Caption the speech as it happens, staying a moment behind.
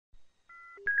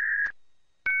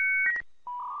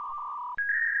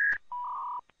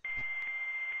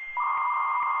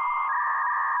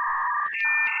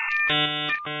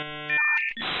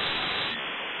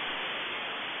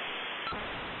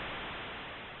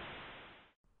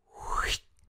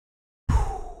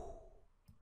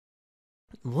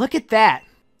Look at that.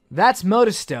 That's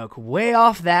Motostoke, way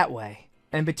off that way.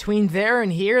 And between there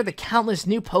and here, the countless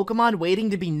new Pokemon waiting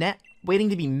to be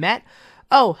met.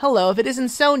 Oh, hello, if it isn't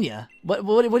Sonia. What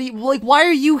do you, like, why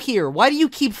are you here? Why do you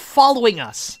keep following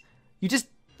us? You just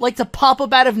like to pop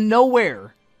up out of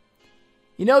nowhere.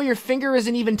 You know, your finger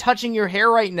isn't even touching your hair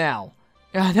right now.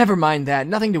 Never mind that.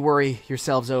 Nothing to worry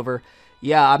yourselves over.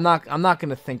 Yeah, I'm not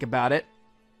gonna think about it.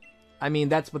 I mean,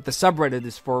 that's what the subreddit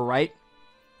is for, right?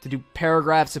 To do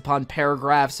paragraphs upon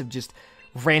paragraphs of just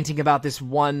ranting about this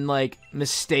one, like,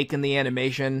 mistake in the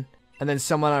animation. And then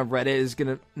someone on Reddit is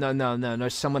gonna... No.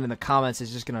 Someone in the comments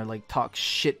is just gonna, like, talk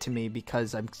shit to me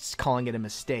because I'm calling it a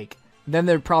mistake. Then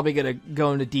they're probably gonna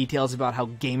go into details about how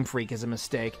Game Freak is a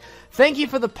mistake. Thank you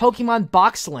for the Pokemon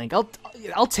box link. I'll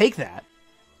take that.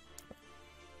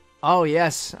 Oh,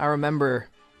 yes. I remember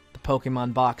the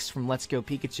Pokemon box from Let's Go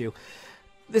Pikachu.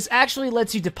 This actually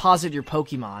lets you deposit your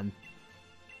Pokemon.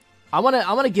 I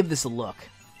wanna give this a look.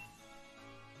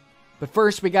 But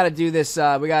first we gotta do this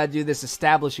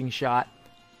establishing shot.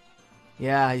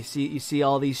 Yeah, you see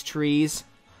all these trees?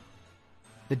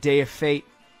 The Day of Fate.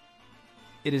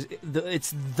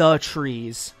 It's the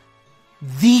trees.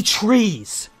 The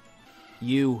trees!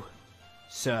 You,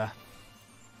 sir.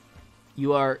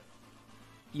 You are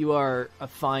a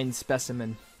fine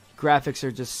specimen. Graphics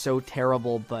are just so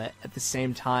terrible, but at the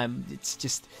same time, it's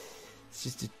just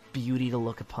a beauty to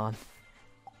look upon.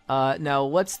 Now,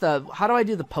 how do I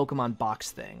do the Pokemon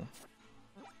box thing?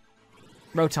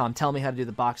 Rotom, tell me how to do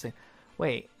the box thing.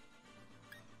 Wait.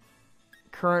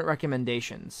 Current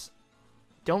recommendations.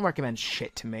 Don't recommend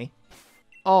shit to me.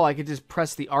 Oh, I could just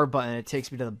press the R button and it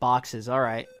takes me to the boxes.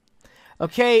 Alright.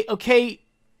 Okay.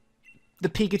 The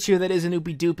Pikachu that is an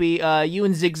Oopie Doopie. You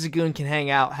and Zigzagoon can hang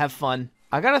out. Have fun.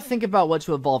 I gotta think about what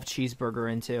to evolve Cheeseburger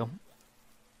into.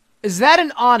 Is that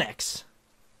an Onix?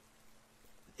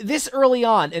 This early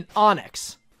on, an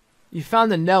Onix. You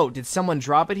found the note. Did someone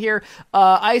drop it here?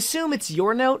 I assume it's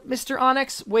your note, Mr.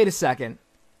 Onix? Wait a second.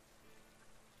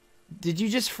 Did you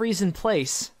just freeze in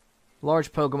place?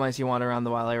 Large Pokemon you want around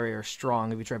the wild area are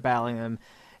strong. If you try battling them,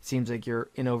 it seems like you're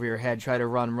in over your head. Try to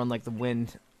run like the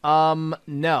wind.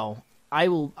 No.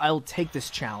 I'll take this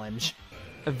challenge.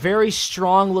 A very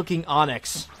strong-looking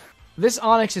Onix. This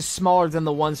Onix is smaller than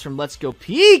the ones from Let's Go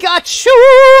Pikachu!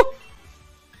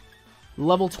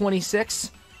 Level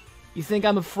 26? You think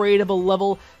I'm afraid of a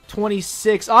level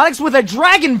 26 Onix with a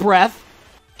Dragon Breath?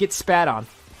 Get spat on.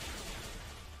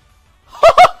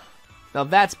 Now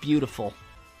that's beautiful.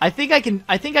 I think I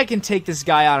can take this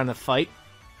guy out in a fight.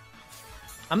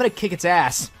 I'm gonna kick its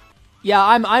ass. Yeah,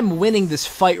 I'm winning this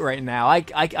fight right now. I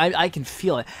can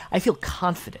feel it. I feel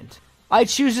confident. I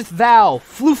chooseth thou,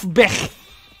 Floofbech,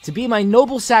 to be my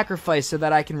noble sacrifice so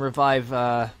that I can revive,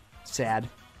 Sad.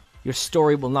 Your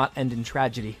story will not end in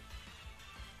tragedy.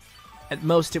 At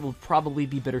most, it will probably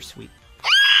be bittersweet.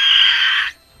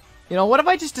 You know, what if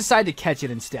I just decide to catch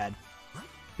it instead?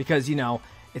 Because, you know,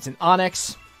 it's an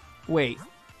Onix. Wait,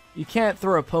 you can't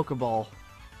throw a Pokeball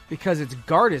because its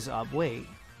guard is up. Wait.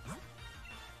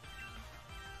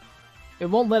 It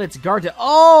won't let its guard to...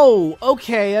 Oh!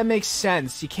 Okay, that makes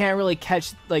sense. You can't really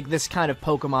catch, like, this kind of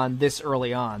Pokemon this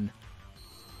early on.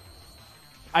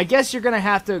 I guess you're gonna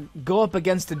have to go up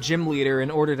against a gym leader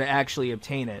in order to actually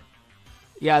obtain it.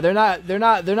 Yeah, they're not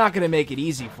gonna make it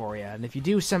easy for you. And if you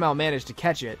do somehow manage to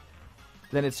catch it,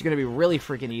 then it's gonna be really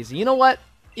freaking easy. You know what?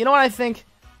 You know what I think?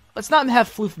 Let's not have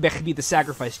Floofbech be the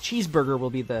sacrifice. Cheeseburger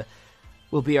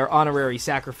will be our honorary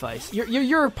sacrifice.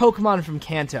 You're a Pokemon from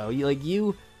Kanto.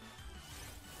 You're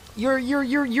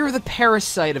the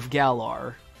parasite of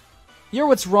Galar. You're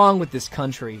what's wrong with this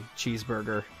country,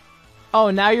 Cheeseburger. Oh,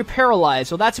 now you're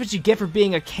paralyzed. Well, that's what you get for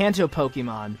being a Kanto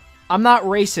Pokemon. I'm not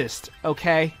racist,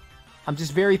 okay? I'm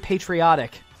just very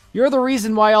patriotic. You're the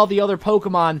reason why all the other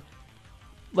Pokemon,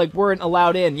 like, weren't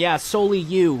allowed in. Yeah, solely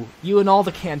you. You and all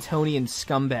the Cantonian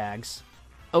scumbags.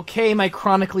 Okay, my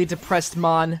chronically depressed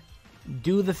Mon.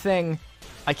 Do the thing.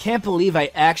 I can't believe I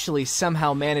actually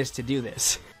somehow managed to do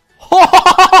this.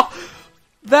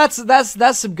 That's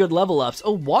some good level ups.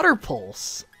 Oh, Water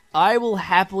Pulse. I will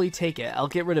happily take it. I'll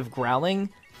get rid of Growling.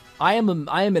 I am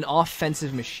an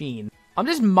offensive machine. I'm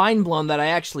just mind blown that I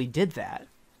actually did that.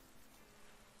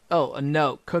 Oh, a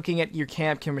note. Cooking at your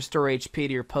camp can restore HP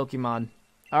to your Pokemon.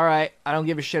 Alright, I don't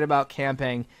give a shit about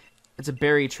camping. It's a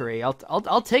berry tree.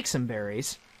 I'll take some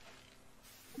berries.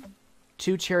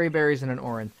 2 cherry berries and an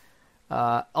orange.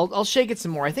 I'll shake it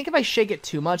some more. I think if I shake it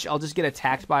too much, I'll just get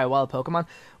attacked by a wild Pokemon.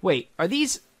 Wait, are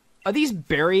these Are these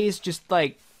berries just,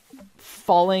 like,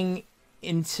 falling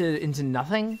into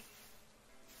nothing?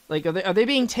 Like, are they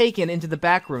being taken into the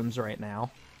back rooms right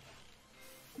now?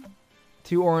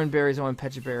 2 orange berries, 1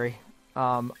 pecha berry.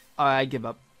 I give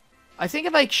up. I think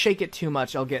if I shake it too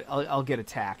much, I'll get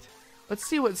attacked. Let's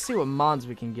see what mons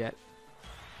we can get.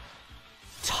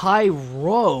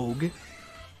 Tyrogue.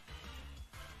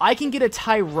 I can get a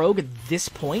Tyrogue at this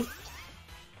point.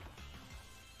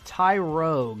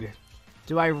 Tyrogue.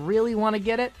 Do I really want to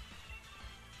get it?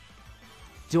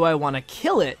 Do I want to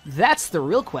kill it? That's the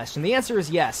real question. The answer is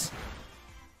yes.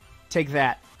 Take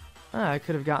that. I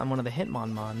could have gotten one of the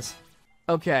Hitmonmons.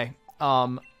 Okay. You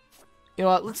know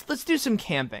what? Let's do some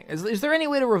camping. Is there any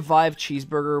way to revive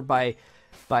Cheeseburger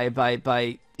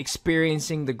by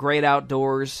experiencing the great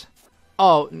outdoors?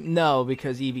 Oh no,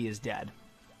 because Eevee is dead.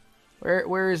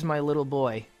 Where is my little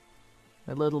boy?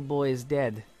 My little boy is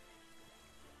dead.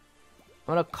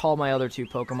 I'm gonna call my other 2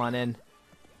 Pokemon in.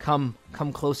 Come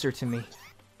closer to me.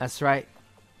 That's right.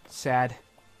 Sad.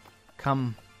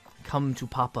 Come to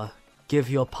Papa. Give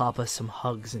your Papa some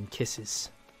hugs and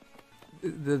kisses.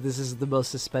 This is the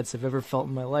most suspense I've ever felt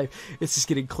in my life. It's just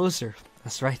getting closer.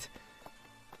 That's right.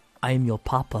 I am your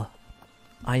Papa.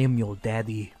 I am your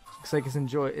daddy. Looks like it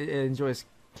enjoys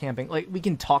camping. Like, we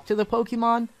can talk to the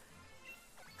Pokemon.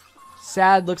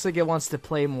 Sad looks like it wants to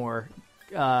play more.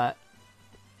 Go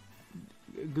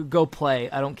play.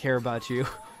 I don't care about you.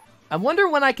 I wonder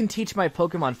when I can teach my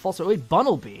Pokemon false. Wait,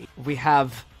 Bunnelby. We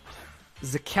have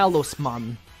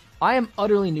Zekalosmon. I am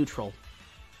utterly neutral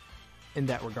in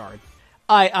that regard.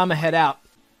 I'm gonna head out.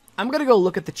 I'm gonna go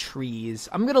look at the trees.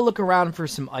 I'm gonna look around for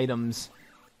some items.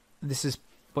 This is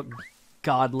what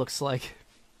God looks like.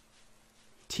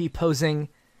 T-posing,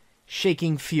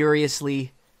 shaking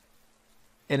furiously,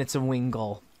 and it's a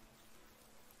Wingull.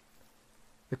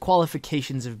 The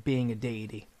qualifications of being a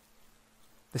deity.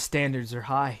 The standards are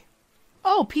high.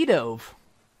 Oh, Pidove.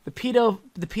 The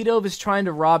Pidove is trying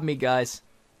to rob me, guys.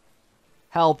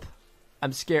 Help.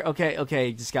 I'm scared. Okay,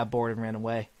 he just got bored and ran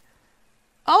away.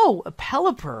 Oh, a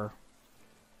Pelipper.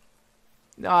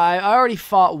 No, I already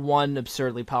fought one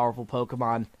absurdly powerful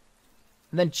Pokemon.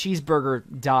 And then Cheeseburger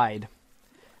died.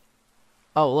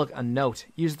 Oh, look, a note.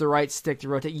 Use the right stick to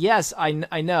rotate. Yes, I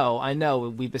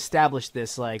know. We've established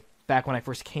this, like, back when I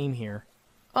first came here.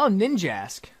 Oh,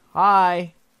 Ninjask.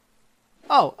 Hi.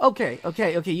 Oh, okay,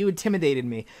 you intimidated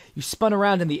me. You spun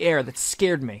around in the air. That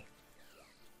scared me.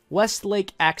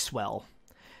 Westlake Axwell.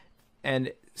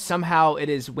 And somehow it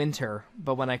is winter,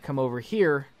 but when I come over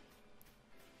here,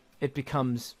 it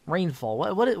becomes rainfall.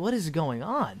 What is going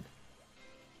on?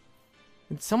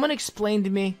 Can someone explain to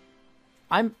me?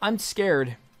 I'm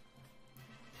scared.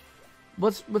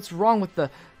 What's wrong with the...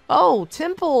 Oh,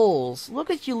 Timples! Look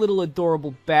at you little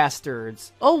adorable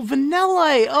bastards. Oh,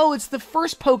 Vanilla! Oh, it's the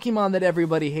first Pokemon that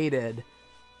everybody hated.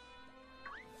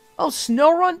 Oh,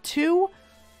 Snorunt too?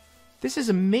 This is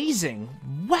amazing.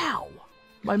 Wow!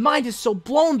 My mind is so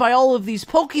blown by all of these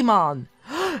Pokemon.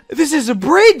 This is a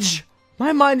bridge!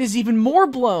 My mind is even more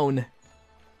blown.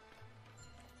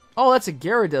 Oh, that's a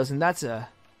Gyarados, and that's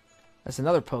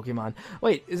another Pokemon.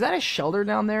 Wait, is that a Shelder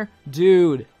down there?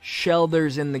 Dude,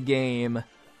 Shelder's in the game.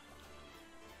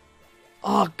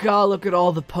 Oh god, look at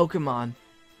all the Pokemon.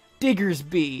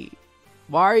 Diggersby.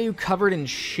 Why are you covered in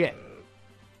shit?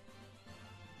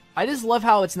 I just love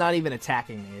how it's not even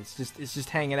attacking me. It's just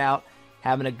hanging out,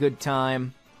 having a good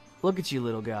time. Look at you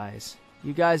little guys.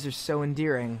 You guys are so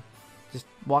endearing. Just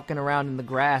walking around in the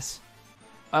grass.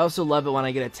 I also love it when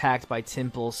I get attacked by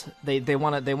Timples. They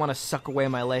wanna suck away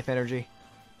my life energy.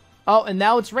 Oh, and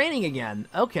now it's raining again.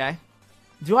 Okay.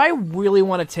 Do I really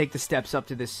want to take the steps up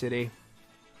to this city?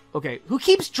 Okay, who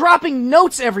keeps dropping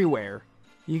notes everywhere?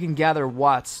 You can gather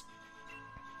watts.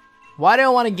 Why do I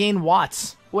want to gain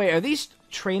watts? Wait, are these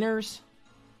trainers?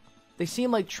 They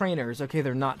seem like trainers. Okay,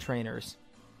 they're not trainers.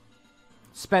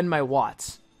 Spend my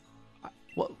watts.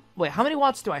 What? Wait, how many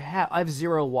watts do I have? I have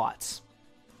 0 watts.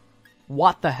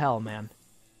 What the hell, man?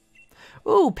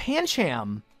 Ooh,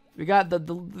 Pancham. We got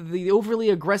the overly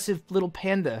aggressive little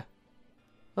panda.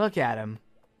 Look at him.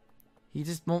 He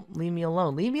just won't leave me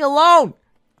alone. Leave me alone!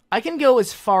 I can go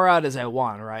as far out as I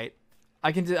want, right?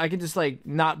 I can just like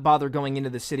not bother going into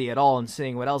the city at all and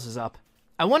seeing what else is up.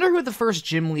 I wonder who the first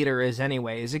gym leader is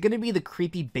anyway. Is it going to be the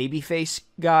creepy babyface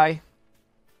guy?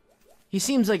 He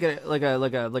seems like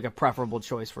a preferable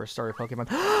choice for a starter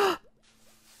Pokemon.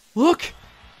 Look!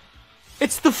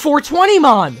 It's the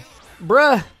 420mon!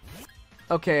 Bruh!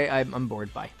 Okay, I'm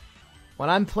bored. Bye. When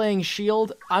I'm playing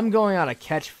Shield, I'm going on a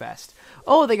catch fest.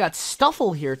 Oh, they got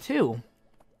Stuffle here too.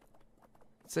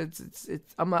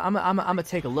 I'm gonna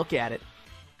take a look at it.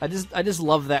 I just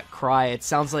love that cry. It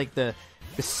sounds like the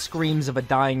screams of a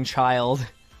dying child.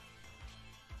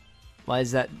 Why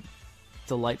is that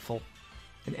delightful?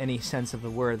 In any sense of the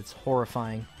word, it's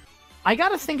horrifying. I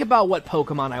gotta think about what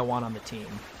Pokemon I want on the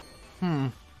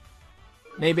team.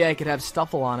 Maybe I could have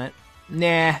Stuffle on it.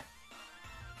 Nah.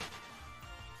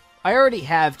 I already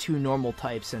have 2 normal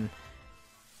types, and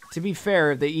to be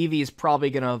fair, the Eevee is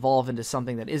probably gonna evolve into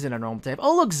something that isn't a normal type.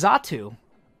 Oh, look, Xatu!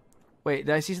 Wait,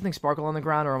 did I see something sparkle on the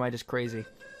ground, or am I just crazy?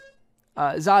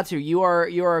 Xatu, you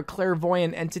are a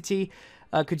clairvoyant entity.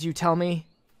 Could you tell me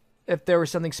if there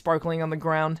was something sparkling on the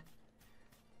ground?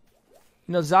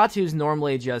 You know, Zatus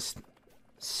normally just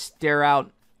stare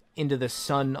out into the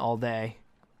sun all day.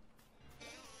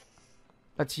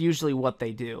 That's usually what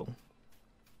they do.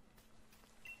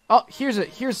 Oh,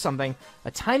 here's something.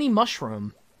 A tiny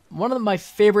mushroom. One of my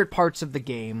favorite parts of the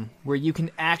game, where you can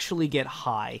actually get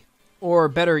high. Or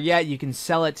better yet, you can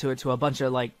sell it to a bunch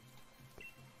of, like,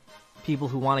 people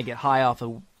who want to get high off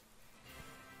of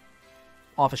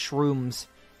shrooms.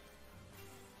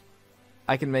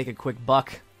 I can make a quick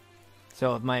buck.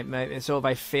 So if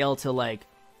I fail to, like,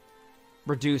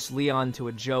 reduce Leon to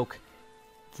a joke,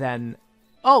 then...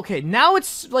 Oh, okay, now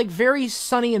it's, like, very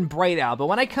sunny and bright out, but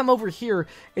when I come over here,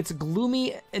 it's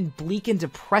gloomy and bleak and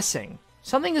depressing.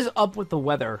 Something is up with the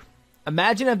weather.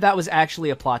 Imagine if that was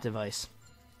actually a plot device.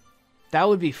 That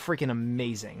would be freaking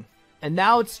amazing. And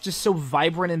now it's just so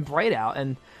vibrant and bright out,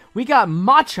 and we got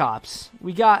Machops.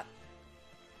 We got...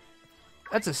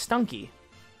 That's a Stunky.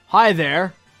 Hi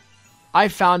there. I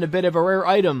found a bit of a rare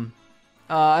item.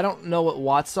 I don't know what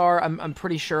watts are. I'm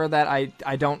pretty sure that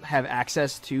I don't have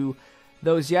access to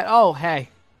those yet. Oh, hey.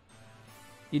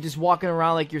 You just walking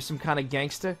around like you're some kind of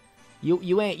gangster?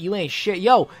 You ain't shit.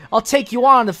 Yo, I'll take you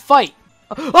on to fight.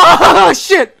 Oh,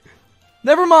 shit!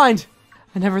 Never mind.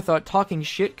 I never thought talking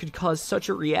shit could cause such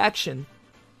a reaction.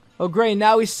 Oh, great.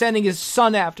 Now he's sending his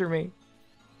son after me.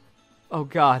 Oh,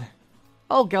 God.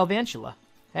 Oh, Galvantula.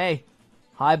 Hey.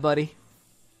 Hi, buddy.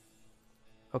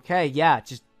 Okay, yeah,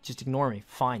 just ignore me.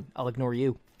 Fine, I'll ignore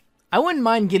you. I wouldn't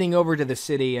mind getting over to the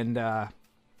city and,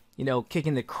 you know,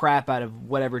 kicking the crap out of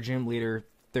whatever gym leader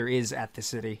there is at the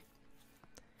city.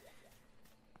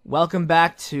 Welcome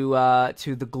back to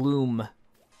the gloom.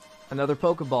 Another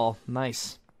Pokeball.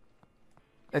 Nice.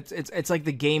 It's like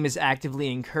the game is actively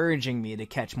encouraging me to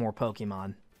catch more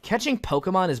Pokemon. Catching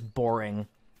Pokemon is boring.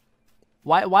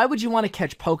 Why would you want to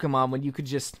catch Pokemon when you could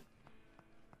just,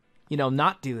 you know,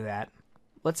 not do that?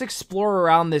 Let's explore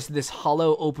around this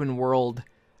hollow open world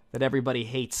that everybody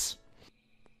hates.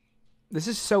 This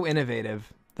is so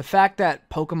innovative. The fact that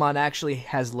Pokemon actually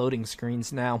has loading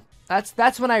screens now.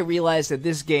 That's when I realized that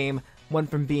this game went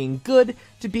from being good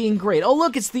to being great. Oh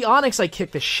look, it's the Onix I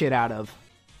kicked the shit out of.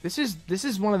 This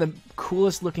is one of the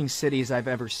coolest looking cities I've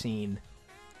ever seen.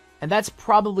 And that's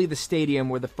probably the stadium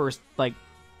where the first, like,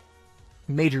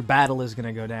 major battle is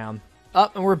gonna go down. Oh,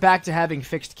 and we're back to having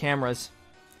fixed cameras.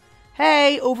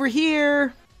 Hey, over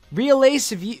here! Real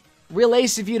ace of you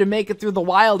to make it through the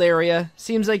wild area.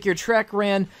 Seems like your trek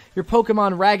ran your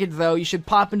Pokemon ragged, though. You should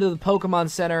pop into the Pokemon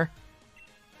Center.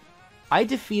 I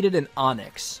defeated an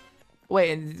Onix.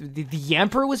 Wait, and the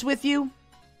Yamper was with you?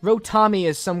 Rotami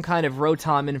is some kind of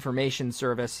Rotom information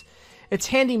service. It's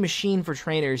a handy machine for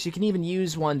trainers. You can even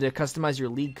use one to customize your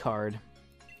league card.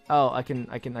 Oh, I can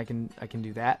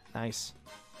do that. Nice.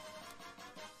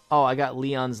 Oh, I got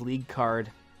Leon's league card.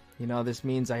 You know, this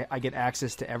means I get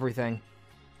access to everything.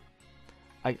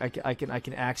 I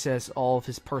can access all of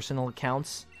his personal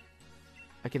accounts.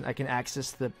 I can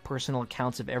access the personal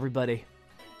accounts of everybody.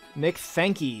 Nick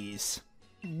Thankies.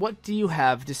 What do you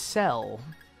have to sell?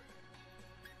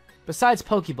 Besides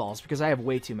Pokeballs, because I have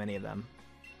way too many of them.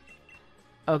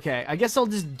 Okay, I guess I'll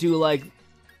just do, like...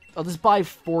 I'll just buy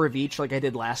 4 of each like I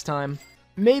did last time.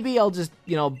 Maybe I'll just,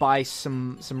 you know, buy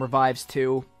some revives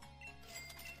too.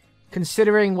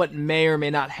 Considering what may or may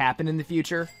not happen in the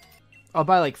future, I'll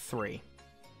buy like 3.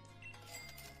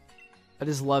 I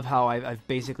just love how I've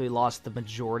basically lost the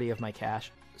majority of my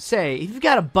cash. Say, if you've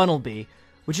got a Bunnelby,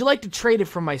 would you like to trade it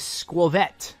for my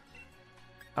Squavette?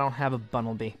 I don't have a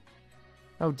Bunnelby.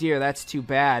 Oh dear, that's too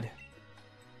bad.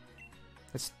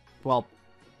 That's, well,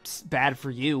 bad for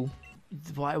you.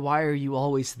 Why are you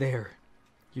always there?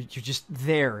 You're just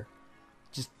there.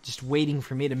 Just waiting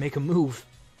for me to make a move.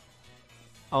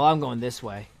 Oh, I'm going this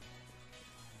way.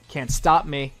 Can't stop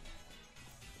me.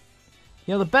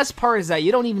 You know, the best part is that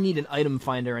you don't even need an item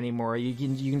finder anymore. You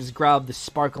can just grab the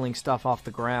sparkling stuff off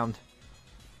the ground.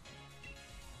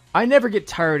 I never get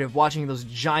tired of watching those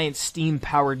giant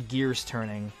steam-powered gears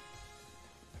turning.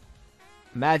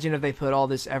 Imagine if they put all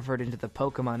this effort into the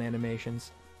Pokemon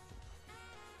animations.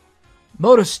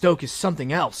 Motostoke is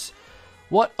something else.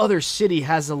 What other city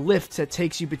has a lift that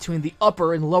takes you between the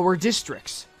upper and lower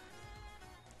districts?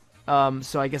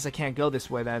 So I guess I can't go this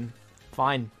way then.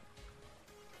 Fine.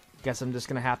 Guess I'm just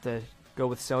gonna have to go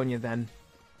with Sonia then.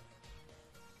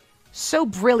 So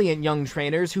brilliant, young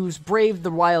trainers who's braved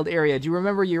the wild area. Do you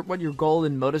remember what your goal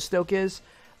in Motostoke is?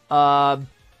 I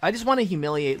just want to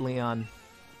humiliate Leon.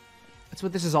 That's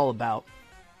what this is all about.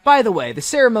 By the way, the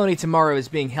ceremony tomorrow is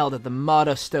being held at the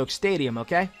Motostoke Stadium,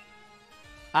 okay?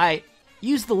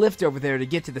 Use the lift over there to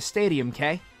get to the stadium,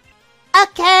 Kay?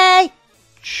 Okay!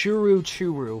 Churu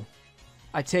churu.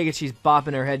 I take it she's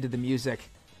bopping her head to the music.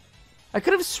 I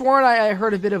could have sworn I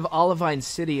heard a bit of Olivine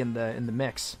City in the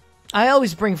mix. I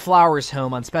always bring flowers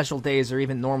home on special days or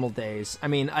even normal days. I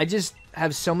mean, I just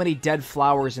have so many dead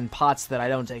flowers in pots that I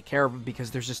don't take care of because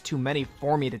there's just too many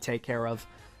for me to take care of.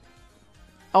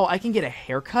 Oh, I can get a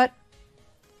haircut?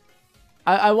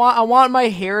 I want my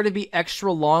hair to be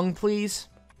extra long, please.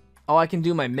 Oh, I can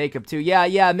do my makeup too.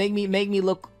 Yeah, make me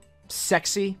look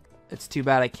sexy. It's too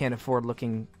bad I can't afford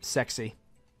looking sexy.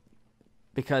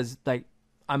 Because, like,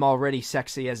 I'm already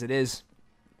sexy as it is.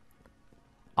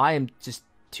 I am just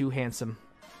too handsome.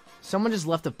 Someone just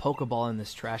left a Pokeball in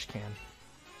this trash can.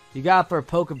 You got for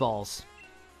Pokeballs.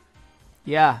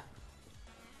 Yeah.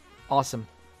 Awesome.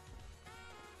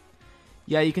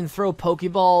 Yeah, you can throw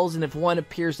Pokeballs, and if one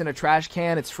appears in a trash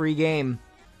can, it's free game.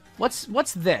 What's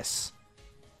this?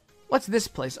 What's this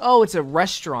place? Oh, it's a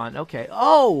restaurant. Okay.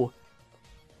 Oh!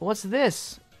 What's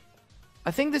this?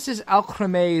 I think this is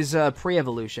Alcreme's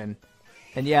pre-evolution.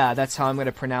 And yeah, that's how I'm going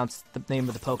to pronounce the name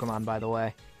of the Pokemon, by the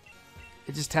way.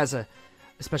 It just has a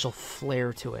special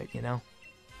flair to it, you know?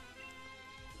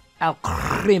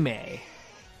 Alcreme.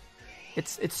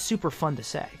 It's super fun to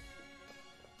say.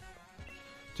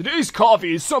 Today's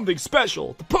coffee is something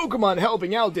special. The Pokemon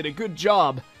helping out did a good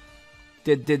job.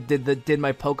 Did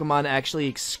my Pokemon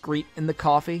actually excrete in the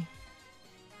coffee?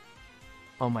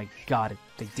 Oh my god,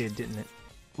 they did, didn't it?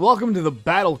 Welcome to the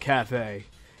Battle Cafe.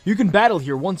 You can battle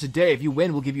here once a day. If you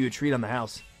win, we'll give you a treat on the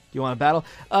house. Do you want to battle?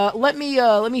 Let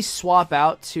me swap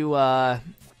out to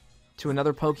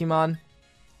another Pokemon.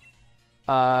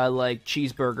 Like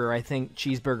Cheeseburger. I think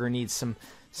Cheeseburger needs some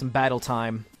battle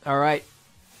time. All right,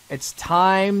 it's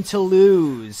time to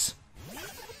lose.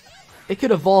 It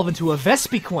could evolve into a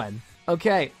Vespiquen.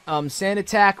 Okay, Sand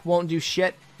Attack won't do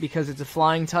shit because it's a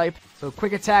flying type. So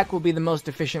Quick Attack will be the most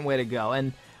efficient way to go.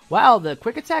 And wow, the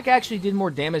Quick Attack actually did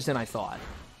more damage than I thought.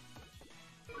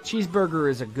 Cheeseburger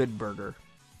is a good burger.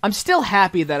 I'm still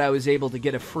happy that I was able to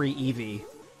get a free Eevee.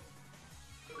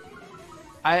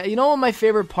 You know what my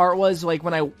favorite part was? Like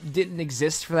when I didn't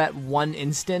exist for that one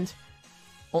instant,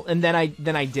 and then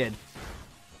I did.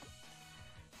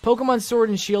 Pokemon Sword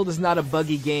and Shield is not a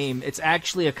buggy game. It's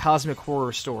actually a cosmic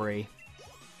horror story.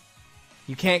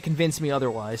 You can't convince me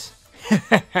otherwise.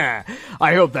 I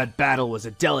hope that battle was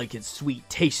a delicate, sweet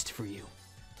taste for you.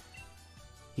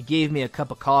 He gave me a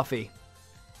cup of coffee.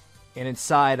 And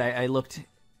inside, I looked,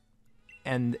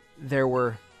 and there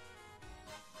were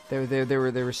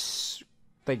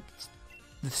like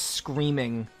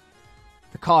screaming.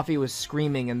 The coffee was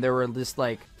screaming, and there was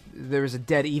a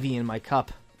dead Eevee in my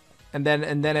cup, and then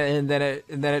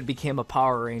it became a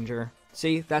Power Ranger.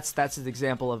 See, that's an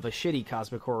example of a shitty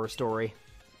cosmic horror story.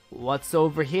 What's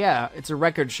over here? It's a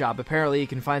record shop. Apparently, you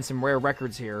can find some rare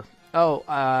records here. Oh,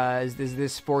 is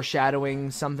this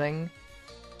foreshadowing something?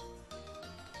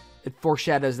 It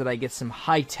foreshadows that I get some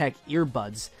high-tech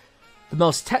earbuds. The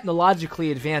most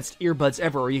technologically advanced earbuds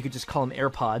ever, or you could just call them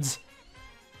AirPods.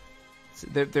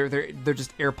 They're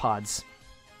just AirPods.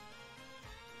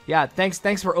 Yeah, thanks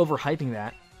for overhyping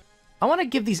that. I want to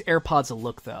give these AirPods a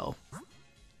look, though.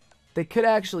 They could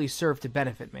actually serve to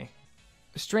benefit me.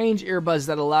 Strange earbuds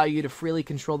that allow you to freely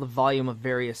control the volume of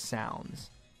various sounds.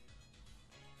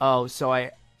 Oh, so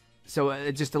it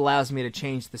just allows me to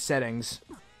change the settings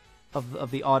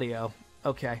of the audio.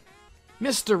 Okay.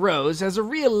 Mr. Rose has a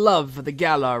real love for the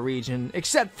Galar region,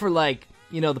 except for, like,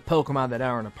 you know, the Pokemon that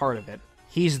aren't a part of it.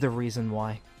 He's the reason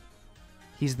why.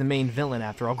 He's the main villain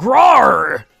after all.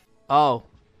 Grawr! Oh.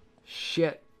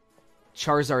 Shit.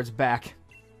 Charizard's back.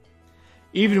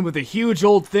 Even with a huge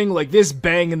old thing like this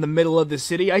bang in the middle of the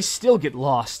city, I still get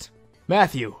lost.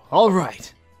 Matthew,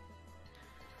 alright.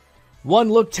 One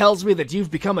look tells me that you've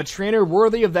become a trainer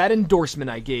worthy of that endorsement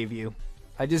I gave you.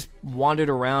 I just wandered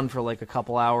around for like a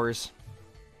couple hours.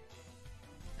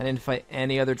 I didn't fight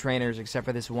any other trainers except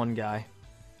for this one guy.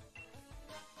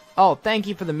 Oh, thank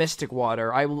you for the Mystic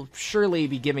Water. I will surely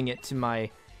be giving it to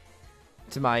my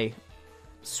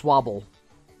Swabble.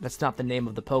 That's not the name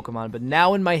of the Pokemon, but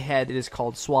now in my head it is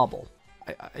called Swabble.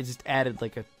 I just added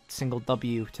like a single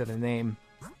W to the name.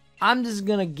 I'm just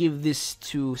gonna give this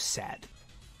to Sad.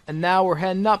 And now we're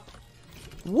heading up.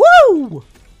 Woo!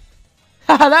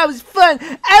 Haha, that was fun!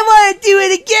 I wanna do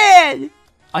it again!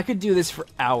 I could do this for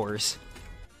hours.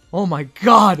 Oh my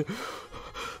god!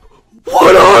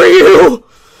 What are you?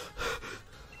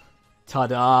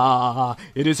 Ta-da!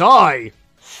 It is I,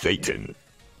 Satan.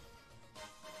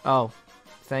 Oh,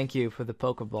 thank you for the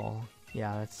Pokeball.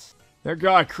 Yeah, that's... That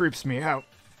guy creeps me out.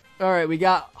 Alright, we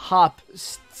got Hop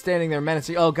standing there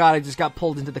menacing. Oh god, I just got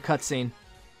pulled into the cutscene.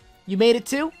 You made it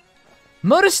too?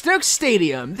 Motorstoke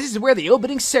Stadium! This is where the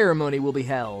opening ceremony will be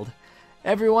held.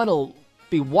 Everyone will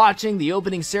be watching the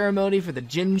opening ceremony for the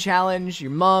gym challenge. Your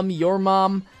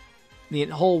mom, the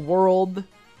whole world.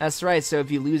 That's right, so if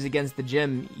you lose against the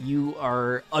gym, you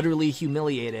are utterly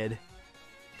humiliated.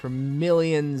 For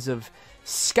millions of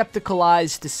skeptical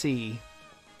eyes to see.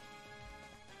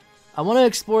 I want to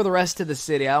explore the rest of the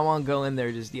city. I don't want to go in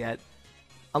there just yet.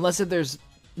 Unless if there's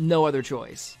no other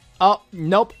choice. Oh,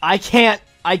 nope, I can't.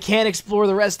 I can't explore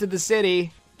the rest of the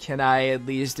city. Can I at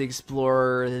least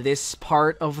explore this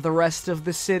part of the rest of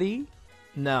the city?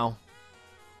 No,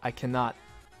 I cannot.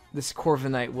 This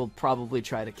Corviknight will probably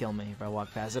try to kill me if I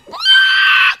walk past it.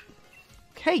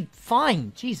 Okay,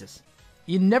 fine. Jesus.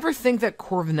 You'd never think that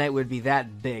Corviknight would be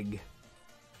that big.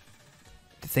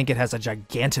 To think it has a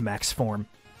Gigantamax form.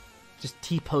 Just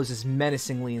T-poses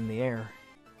menacingly in the air.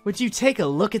 Would you take a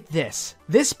look at this?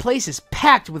 This place is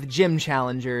packed with gym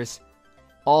challengers.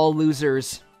 All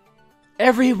losers.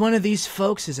 Every one of these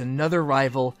folks is another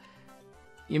rival.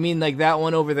 You mean like that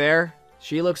one over there?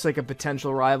 She looks like a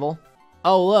potential rival.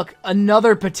 Oh look,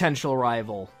 another potential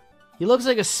rival. He looks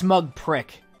like a smug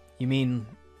prick. You mean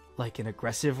like an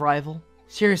aggressive rival?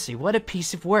 Seriously, what a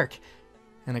piece of work.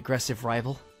 An aggressive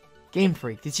rival. Game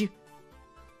Freak, did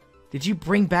you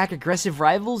bring back aggressive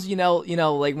rivals? You know,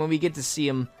 like when we get to see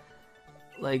him,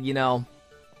 like,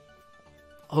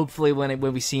 hopefully when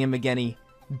we see him again, he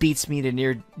beats me to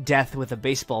near death with a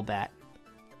baseball bat.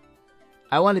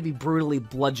 I want to be brutally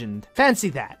bludgeoned. Fancy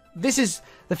that. This is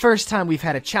the first time we've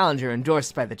had a challenger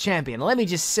endorsed by the champion. Let me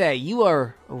just say, you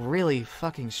are a really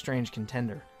fucking strange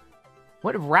contender.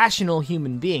 What rational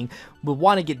human being would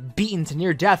want to get beaten to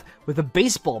near death with a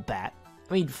baseball bat?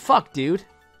 I mean, fuck, dude.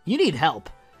 You need help.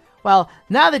 Well,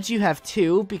 now that you have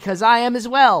two, because I am as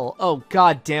well. Oh,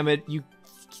 god damn it. You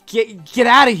get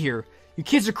out of here. You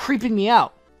kids are creeping me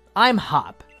out. I'm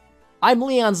Hop. I'm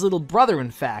Leon's little brother, in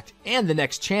fact, and the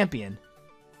next champion.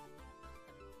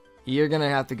 You're gonna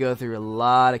have to go through a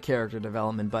lot of character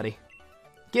development, buddy.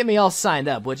 Get me all signed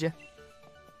up, would you?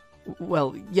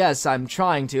 Well, yes, I'm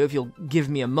trying to, if you'll give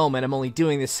me a moment. I'm only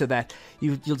doing this so that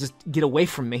you'll just get away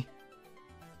from me.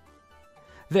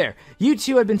 There, you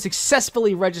two have been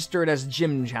successfully registered as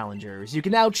gym challengers. You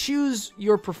can now choose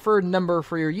your preferred number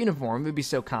for your uniform, if you'd be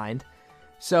so kind.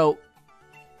 So,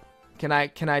 can I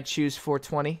choose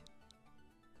 420?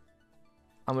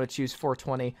 I'm gonna choose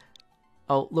 420.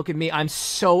 Oh, look at me, I'm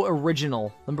so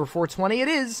original. Number 420 it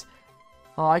is!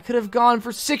 Oh, I could have gone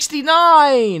for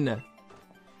 69!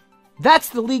 That's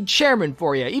the league chairman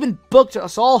for you. Even booked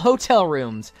us all hotel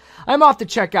rooms. I'm off to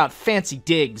check out Fancy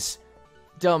Diggs.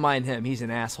 Don't mind him, he's an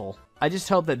asshole. I just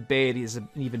hope that Beatty is an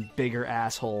even bigger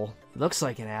asshole. He looks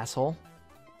like an asshole.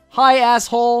 Hi,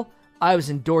 asshole! I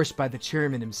was endorsed by the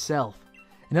chairman himself.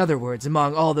 In other words,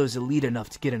 among all those elite enough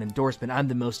to get an endorsement, I'm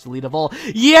the most elite of all.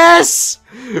 Yes!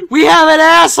 We have an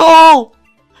asshole!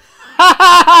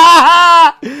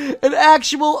 An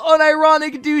actual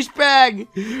unironic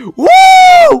douchebag!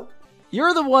 Woo!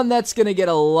 You're the one that's gonna get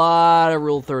a lot of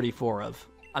Rule 34 of.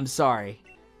 I'm sorry.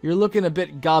 You're looking a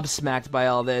bit gobsmacked by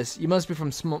all this. You must be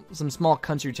from some small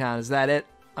country town, is that it?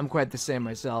 I'm quite the same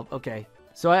myself. Okay.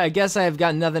 So I guess I have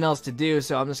got nothing else to do,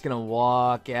 so I'm just gonna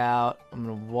walk out. I'm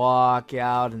gonna walk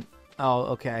out and... Oh,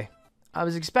 okay. I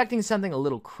was expecting something a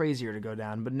little crazier to go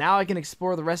down, but now I can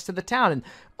explore the rest of the town and...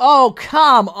 Oh,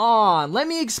 come on! Let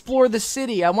me explore the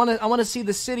city. I wanna see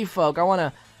the city folk. I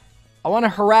wanna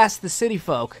harass the city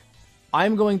folk.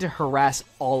 I'm going to harass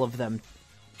all of them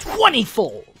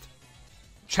 20-fold!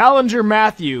 Challenger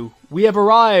Matthew, we have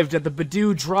arrived at the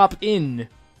Badoo Drop-In.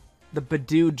 The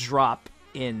Badoo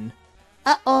Drop-In.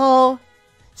 Uh-oh!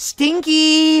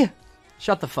 Stinky!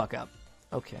 Shut the fuck up.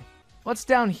 Okay. What's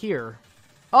down here?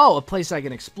 Oh, a place I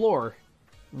can explore.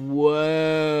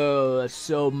 Whoa, that's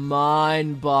so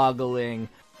mind-boggling.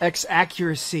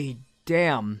 X-accuracy,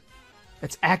 damn.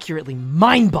 That's accurately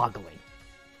mind-boggling.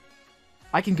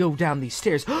 I can go down these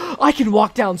stairs. I can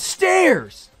walk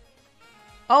downstairs!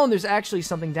 Oh, and there's actually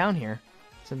something down here.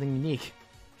 Something unique.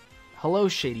 Hello,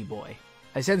 Shady Boy.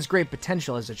 I sense great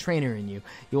potential as a trainer in you.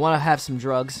 You want to have some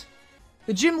drugs?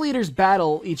 The gym leaders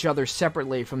battle each other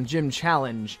separately from Gym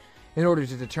Challenge in order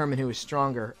to determine who is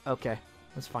stronger. Okay,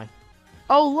 that's fine.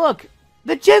 Oh, look!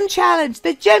 The Gym Challenge!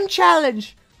 The Gym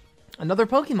Challenge! Another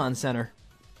Pokemon Center.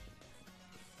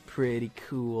 Pretty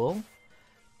cool.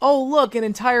 Oh, look, an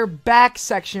entire back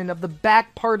section of the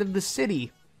back part of the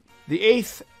city. The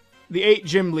eight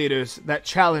gym leaders that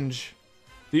challengers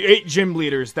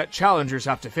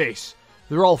have to face.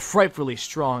 They're all frightfully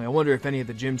strong. I wonder if any of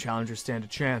the gym challengers stand a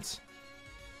chance.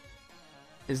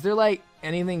 Is there, like,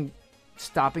 anything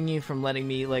stopping you from letting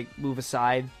me, like, move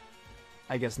aside?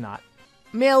 I guess not.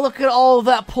 Man, look at all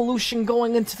that pollution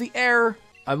going into the air.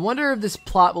 I wonder if this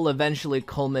plot will eventually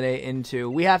culminate into,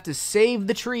 we have to save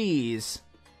the trees.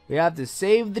 We have to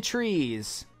save the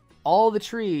trees. All the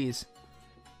trees.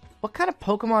 What kind of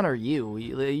Pokemon are you?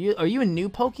 Are you a new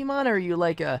Pokemon, or are you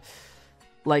like a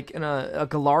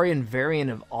Galarian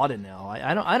variant of Audino?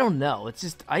 I don't know. It's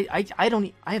just I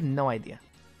have no idea.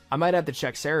 I might have to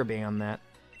check Cerebi on that.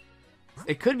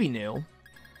 It could be new.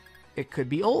 It could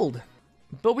be old.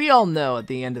 But we all know at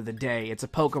the end of the day, it's a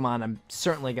Pokemon I'm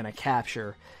certainly gonna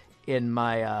capture in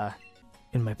my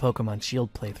Pokemon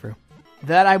Shield playthrough.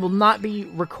 That I will not be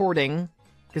recording,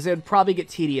 because it would probably get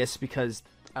tedious, because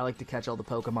I like to catch all the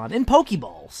Pokemon in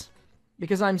Pokeballs.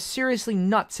 Because I'm seriously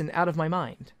nuts and out of my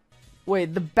mind.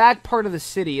 Wait, the back part of the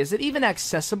city, is it even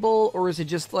accessible, or is it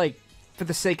just, like, for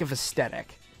the sake of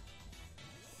aesthetic?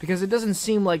 Because it doesn't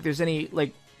seem like there's any,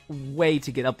 like, way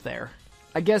to get up there.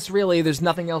 I guess, really, there's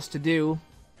nothing else to do,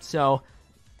 so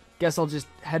guess I'll just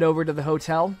head over to the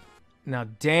hotel. Now,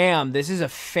 damn, this is a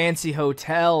fancy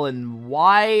hotel, and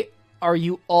why are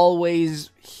you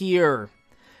always here?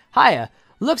 Hiya,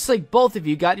 looks like both of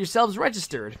you got yourselves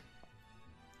registered.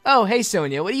 Oh, hey,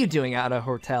 Sonia, what are you doing at a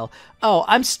hotel? Oh,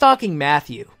 I'm stalking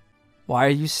Matthew. Why are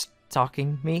you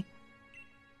stalking me?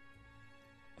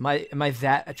 Am I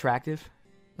that attractive?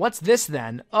 What's this,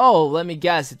 then? Oh, let me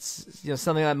guess. It's,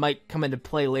 something that might come into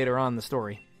play later on in the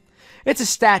story. It's a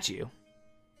statue.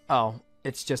 Oh,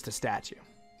 it's just a statue.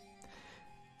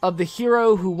 Of the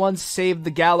hero who once saved the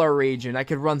Galar region. I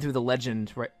could run through the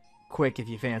legend right quick if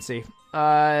you fancy.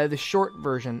 The short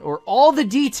version, or all the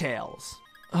details.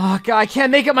 Oh, God, I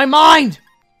can't make up my mind!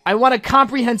 I want a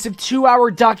comprehensive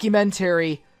 2-hour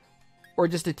documentary, or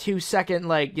just a 2-second,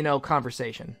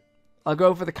 conversation. I'll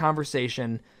go for the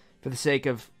conversation, for the sake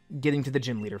of getting to the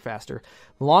gym leader faster.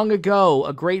 Long ago,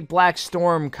 a great black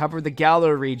storm covered the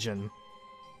Galar region.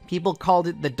 People called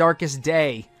it the darkest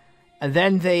day, and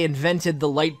then they invented the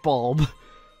light bulb.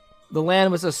 The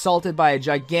land was assaulted by a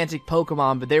gigantic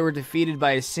Pokemon, but they were defeated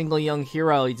by a single young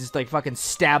hero. He just, fucking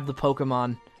stabbed the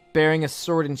Pokemon, bearing a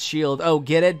sword and shield. Oh,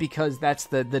 get it? Because that's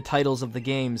the titles of the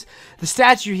games. The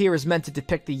statue here is meant to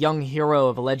depict the young hero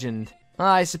of a legend.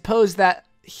 I suppose that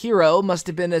hero must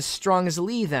have been as strong as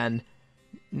Lee, then.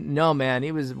 No, man,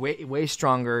 he was way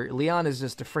stronger. Leon is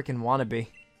just a freaking wannabe.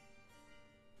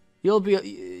 You'll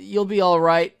be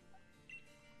alright.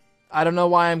 I don't know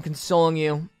why I'm consoling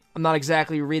you. I'm not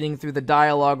exactly reading through the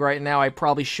dialogue right now. I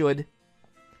probably should.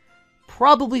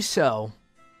 Probably so.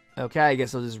 Okay, I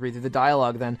guess I'll just read through the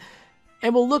dialogue then.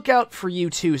 And we'll look out for you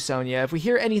too, Sonia. If we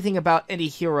hear anything about any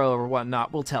hero or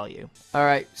whatnot, we'll tell you.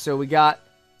 Alright, so we got...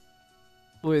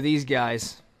 Who are these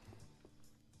guys?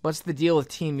 What's the deal with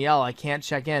Team Yell? I can't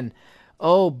check in.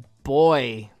 Oh,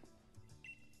 boy.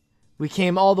 We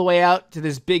came all the way out to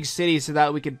this big city so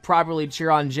that we could properly cheer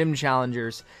on gym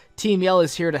challengers. Team Yell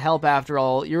is here to help after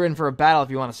all. You're in for a battle if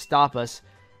you want to stop us.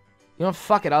 You know,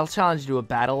 fuck it. I'll challenge you to a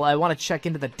battle. I want to check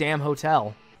into the damn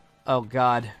hotel. Oh,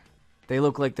 God. They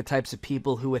look like the types of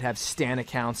people who would have Stan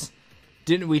accounts.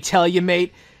 Didn't we tell you,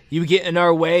 mate? You get in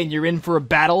our way and you're in for a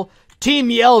battle? Team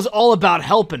Yell's all about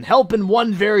helping. Helping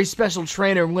one very special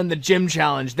trainer win the gym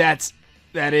challenge. That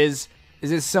is... Is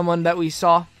this someone that we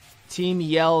saw? Team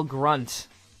Yell Grunt.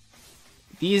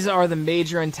 These are the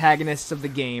major antagonists of the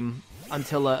game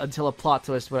until a plot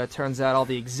twist, but it turns out all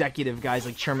the executive guys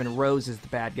like Chairman Rose is the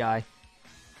bad guy.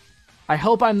 I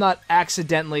hope I'm not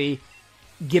accidentally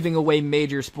giving away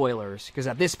major spoilers, because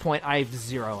at this point I have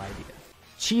zero idea.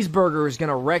 Cheeseburger is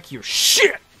gonna wreck your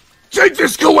shit! Take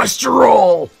this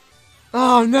cholesterol!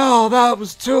 Oh no, that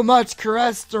was too much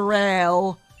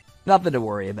cholesterol. Nothing to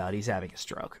worry about, he's having a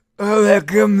stroke. Oh,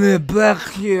 give me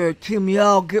back here, Team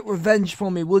Yell, get revenge for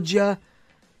me, would ya?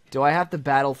 Do I have to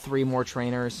battle 3 more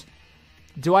trainers?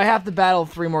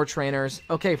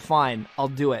 Okay, fine, I'll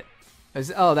do it.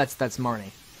 Oh, that's Marnie.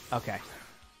 Okay.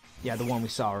 Yeah, the one we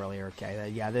saw earlier,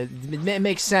 okay. It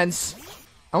makes sense.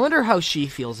 I wonder how she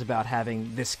feels about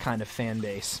having this kind of fan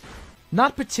base.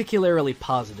 Not particularly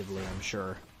positively, I'm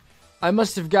sure. I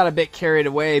must have got a bit carried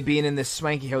away being in this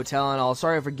swanky hotel and all.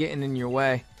 Sorry for getting in your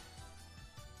way.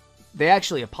 They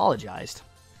actually apologized.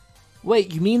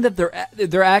 Wait, you mean that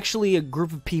they're actually a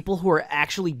group of people who are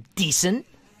actually decent?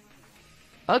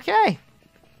 Okay.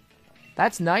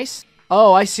 That's nice.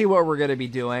 Oh, I see what we're going to be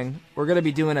doing. We're going to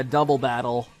be doing a double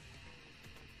battle.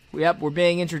 Yep, we're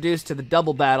being introduced to the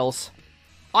double battles.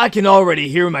 I can already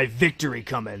hear my victory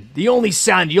coming. The only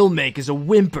sound you'll make is a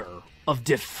whimper of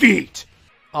defeat.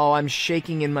 Oh, I'm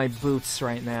shaking in my boots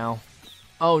right now.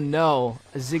 Oh no,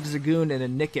 a zigzagoon and a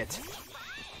nicket.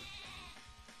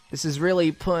 This is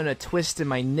really putting a twist in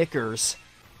my knickers.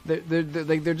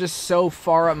 They're just so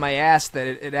far up my ass that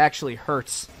it actually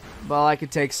hurts. Well, I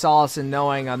could take solace in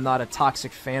knowing I'm not a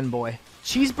toxic fanboy.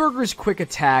 Cheeseburger's quick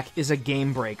attack is a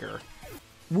game breaker.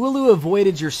 Wooloo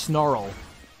avoided your snarl.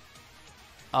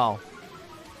 Oh.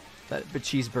 But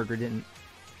Cheeseburger didn't.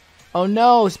 Oh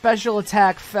no, special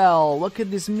attack fell. What could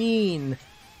this mean?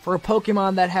 For a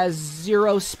Pokemon that has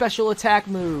 0 special attack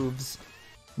moves.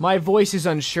 My voice is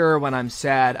unsure when I'm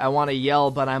sad. I want to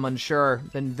yell, but I'm unsure.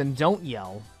 Then don't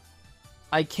yell.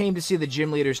 I came to see the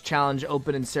Gym Leaders Challenge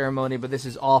opening ceremony, but this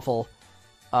is awful.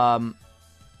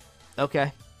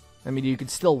 Okay. I mean, you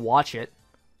could still watch it.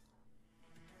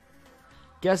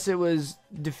 Guess it was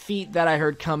defeat that I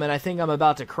heard coming. I think I'm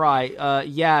about to cry.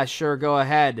 Yeah, sure, go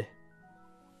ahead.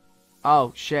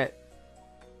 Oh, shit.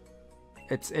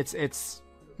 It's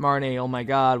Marnie, oh my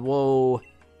god, whoa.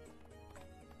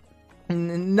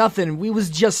 Nothing, we was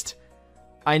just...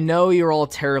 I know you're all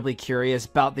terribly curious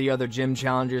about the other gym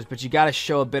challengers, but you gotta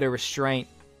show a bit of restraint.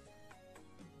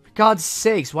 For God's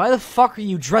sakes, why the fuck are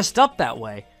you dressed up that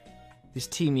way? These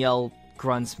Team Yell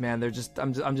grunts, man, they're just...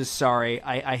 I'm just sorry.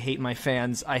 I hate my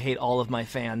fans. I hate all of my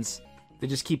fans. They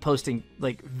just keep posting,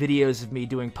 like, videos of me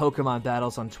doing Pokemon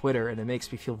battles on Twitter, and it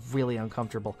makes me feel really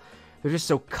uncomfortable. They're just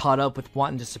so caught up with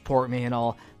wanting to support me and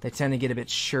all, they tend to get a bit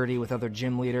shirty with other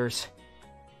gym leaders.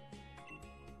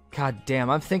 God damn,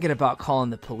 I'm thinking about calling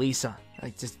the police on.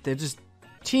 They're just...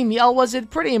 Team Yell, was it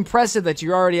pretty impressive that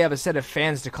you already have a set of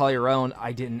fans to call your own?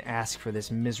 I didn't ask for this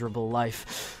miserable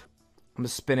life. I'm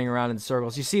just spinning around in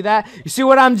circles. You see that? You see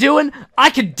what I'm doing? I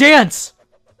could dance!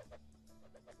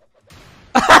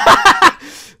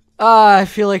 I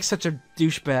feel like such a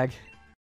douchebag.